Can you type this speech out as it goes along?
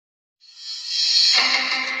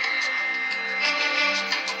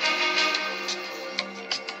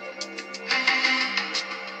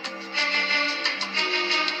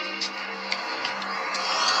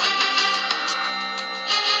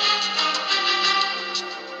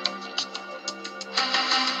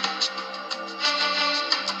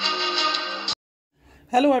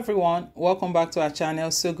Hello everyone, welcome back to our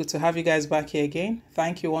channel. So good to have you guys back here again.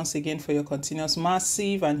 Thank you once again for your continuous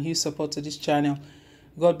massive and huge support to this channel.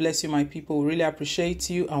 God bless you, my people. We really appreciate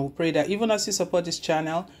you, and we pray that even as you support this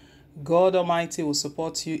channel, God Almighty will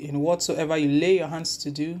support you in whatsoever you lay your hands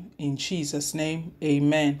to do. In Jesus' name,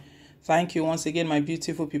 amen. Thank you once again, my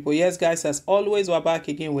beautiful people. Yes, guys, as always, we're back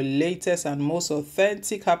again with latest and most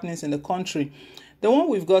authentic happenings in the country. The one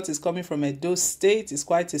we've got is coming from Edo State. It's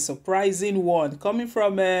quite a surprising one. Coming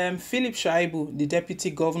from Philip Shaibu, the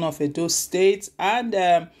Deputy Governor of Edo State. And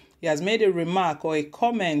he has made a remark or a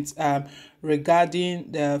comment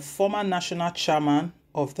regarding the former national chairman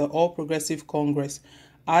of the All Progressive Congress,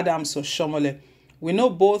 Oshiomohle. We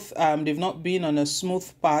know both they've not been on a smooth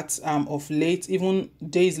path of late, even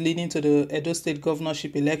days leading to the Edo State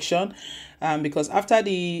governorship election, because after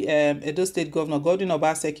the Edo State governor, Godwin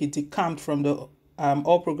Obaseki, decamped from the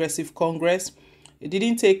All Progressive Congress, it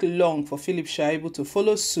didn't take long for Philip Shaibu to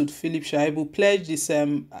follow suit. Philip Shaibu pledged his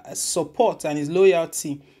support and his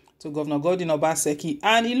loyalty to Governor Godwin Obaseki,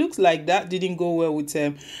 and it looks like that didn't go well with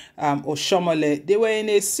Oshiomohle. They were in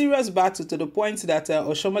a serious battle to the point that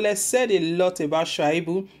Oshiomohle said a lot about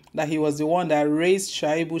Shaibu, that he was the one that raised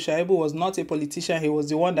Shaibu. Shaibu was not a politician, he was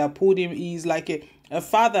the one that pulled him. He's like a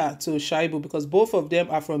father to Shaibu because both of them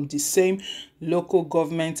are from the same local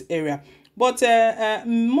government area. But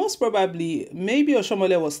most probably, maybe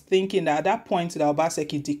Oshiomohle was thinking that at that point that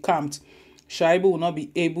Obaseki decamped, Shaibu will not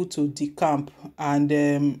be able to decamp, and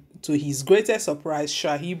to his greatest surprise,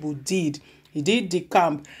 Shaibu did. He did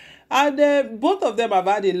decamp, and both of them have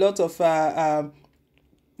had a lot of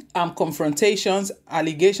confrontations,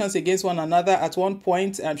 allegations against one another. At one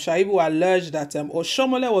point, Shaibu alleged that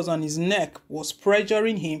Oshiomohle was on his neck, was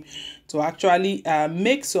pressuring him to actually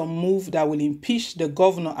make some move that will impeach the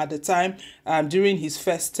governor at the time during his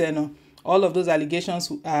first tenure. All of those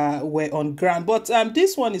allegations were on ground, but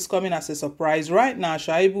this one is coming as a surprise. Right now,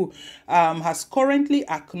 Shaibu has currently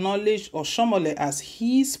acknowledged Oshiomohle as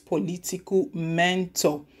his political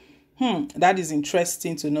mentor. That is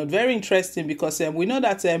interesting to note. Very interesting, because we know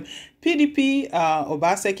that PDP,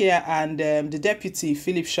 Obaseki, and the deputy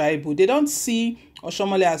Philip Shaibu, they don't see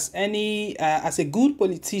Oshiomohle as as a good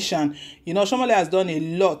politician. You know, Oshiomohle has done a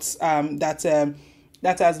lot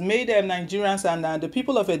that has made Nigerians and the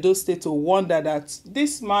people of Edo State to wonder that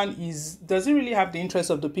this man does he really have the interest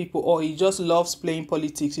of the people, or he just loves playing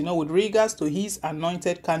politics, you know, with regards to his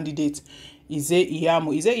anointed candidate,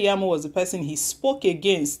 Iyamu. Iyamu was the person he spoke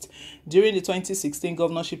against during the 2016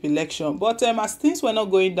 governorship election. But as things were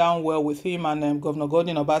not going down well with him and Governor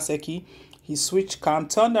Godwin Obaseki, he switched camp,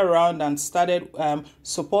 turned around, and started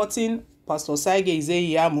supporting Pastor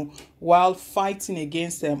Iyamu while fighting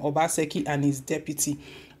against Obaseki and his deputy.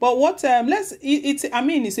 But what I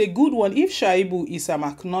mean, it's a good one if Shaibu is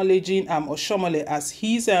acknowledging Oshiomohle as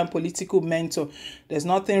his political mentor. There's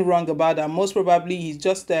nothing wrong about that. Most probably he's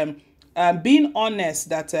just being honest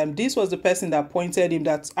that this was the person that appointed him,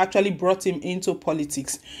 that actually brought him into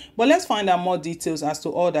politics. But let's find out more details as to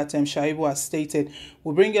all that Shaibu has stated.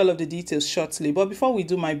 We'll bring you all of the details shortly. But before we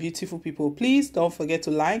do, my beautiful people, please don't forget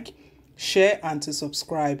to like, share, and to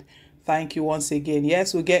subscribe. Thank you once again.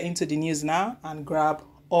 Yes, we'll get into the news now and grab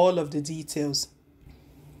all of the details.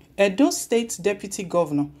 Edo State Deputy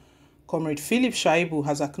Governor Comrade Philip Shaibu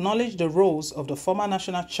has acknowledged the roles of the former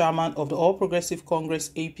national chairman of the All Progressive Congress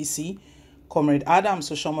APC, Comrade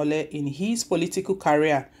Oshiomohle, in his political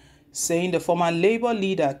career, saying the former Labour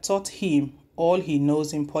leader taught him all he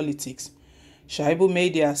knows in politics. Shaibu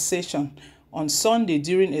made the assertion on Sunday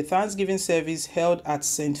during a Thanksgiving service held at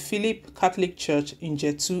St. Philip Catholic Church in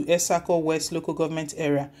Jetu, Esako West local government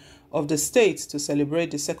area of the state to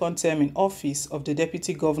celebrate the second term in office of the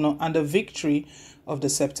deputy governor and the victory of the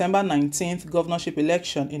September 19th governorship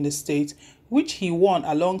election in the state, which he won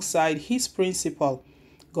alongside his principal,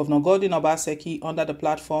 Governor Godwin Obaseki, under the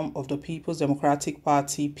platform of the People's Democratic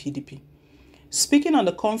Party, PDP. Speaking on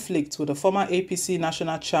the conflict with the former APC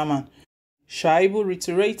national chairman, Shaibu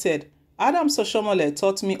reiterated, Oshiomohle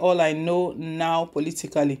taught me all I know now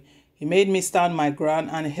politically. He made me stand my ground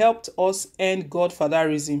and helped us end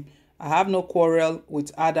godfatherism. I have no quarrel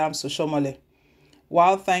with Oshiomohle.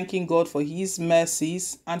 While thanking God for his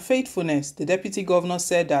mercies and faithfulness, the deputy governor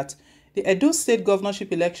said that the Edo State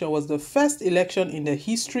governorship election was the first election in the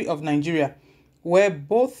history of Nigeria where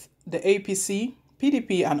both the APC,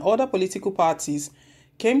 PDP, and other political parties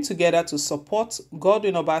came together to support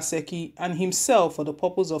Godwin Obaseki and himself for the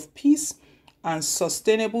purpose of peace and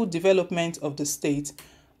sustainable development of the state,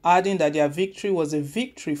 adding that their victory was a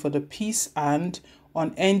victory for the peace and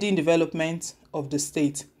unending development of the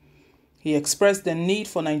state. He expressed the need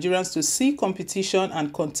for Nigerians to see competition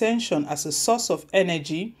and contention as a source of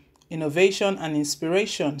energy, innovation, and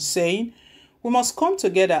inspiration, saying, "We must come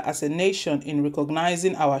together as a nation in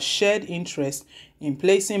recognizing our shared interest in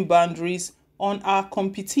placing boundaries on our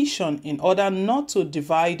competition in order not to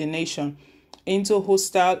divide the nation into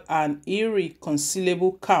hostile and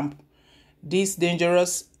irreconcilable camp. This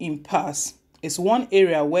dangerous impasse is one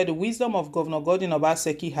area where the wisdom of Governor Godwin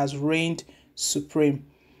Obaseki has reigned supreme."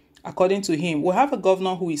 According to him, we have a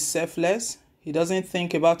governor who is selfless. He doesn't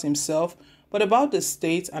think about himself, but about the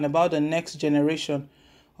state and about the next generation.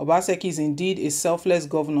 Obaseki is indeed a selfless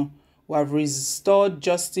governor who have restored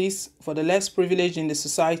justice for the less privileged in the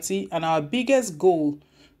society, and our biggest goal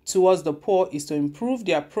towards the poor is to improve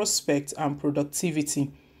their prospects and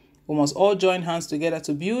productivity. We must all join hands together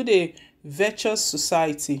to build a virtuous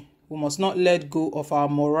society. We must not let go of our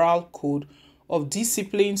moral code of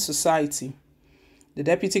disciplined society. The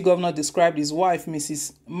deputy governor described his wife,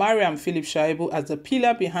 Mrs. Mariam Philip Shaibu, as the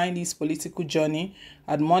pillar behind his political journey,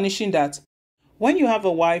 admonishing that when you have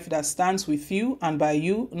a wife that stands with you and by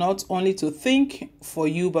you, not only to think for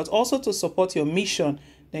you, but also to support your mission,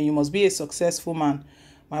 then you must be a successful man.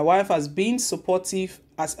 My wife has been supportive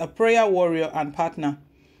as a prayer warrior and partner.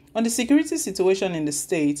 On the security situation in the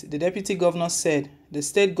state, the deputy governor said the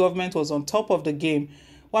state government was on top of the game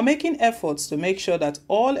while making efforts to make sure that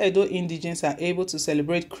all Edo indigenes are able to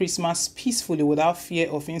celebrate Christmas peacefully without fear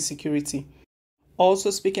of insecurity.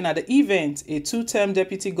 Also speaking at the event, a two-term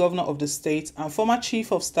deputy governor of the state and former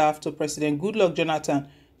chief of staff to President Goodluck Jonathan,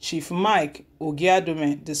 Chief Mike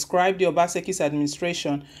Ogiadume, described the Obaseki's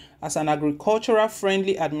administration as an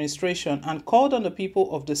agricultural-friendly administration and called on the people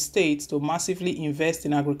of the state to massively invest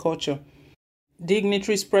in agriculture.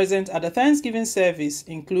 Dignitaries present at the Thanksgiving service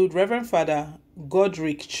include Reverend Father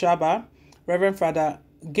Godric Shaba, Reverend Father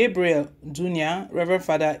Gabriel Dunya, Reverend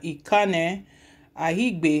Father Ikane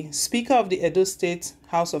Ahigbe, Speaker of the Edo State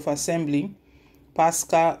House of Assembly,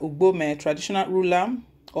 Pascal Ugbome, traditional ruler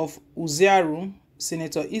of Uziaru,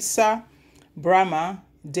 Senator Issa Brahma,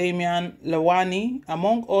 Damian Lawani,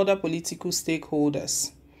 among other political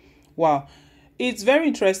stakeholders. Wow, it's very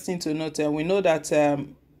interesting to note, and we know that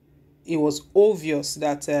it was obvious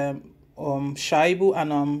that Shaibu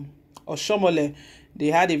and Oshiomohle, they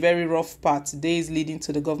had a very rough part days leading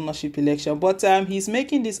to the governorship election. But he's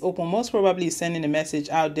making this open. Most probably he's sending a message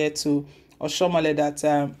out there to Oshiomohle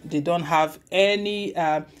that they don't have any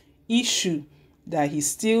issue, that he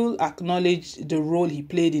still acknowledged the role he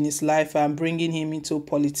played in his life and bringing him into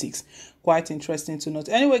politics. Quite interesting to note.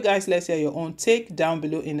 Anyway, guys, let's hear your own take down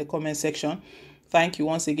below in the comment section. Thank you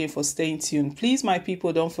once again for staying tuned. Please, my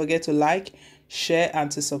people, don't forget to like, share,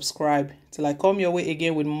 and to subscribe. Till I come your way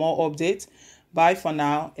again with more updates. Bye for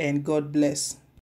now, and God bless.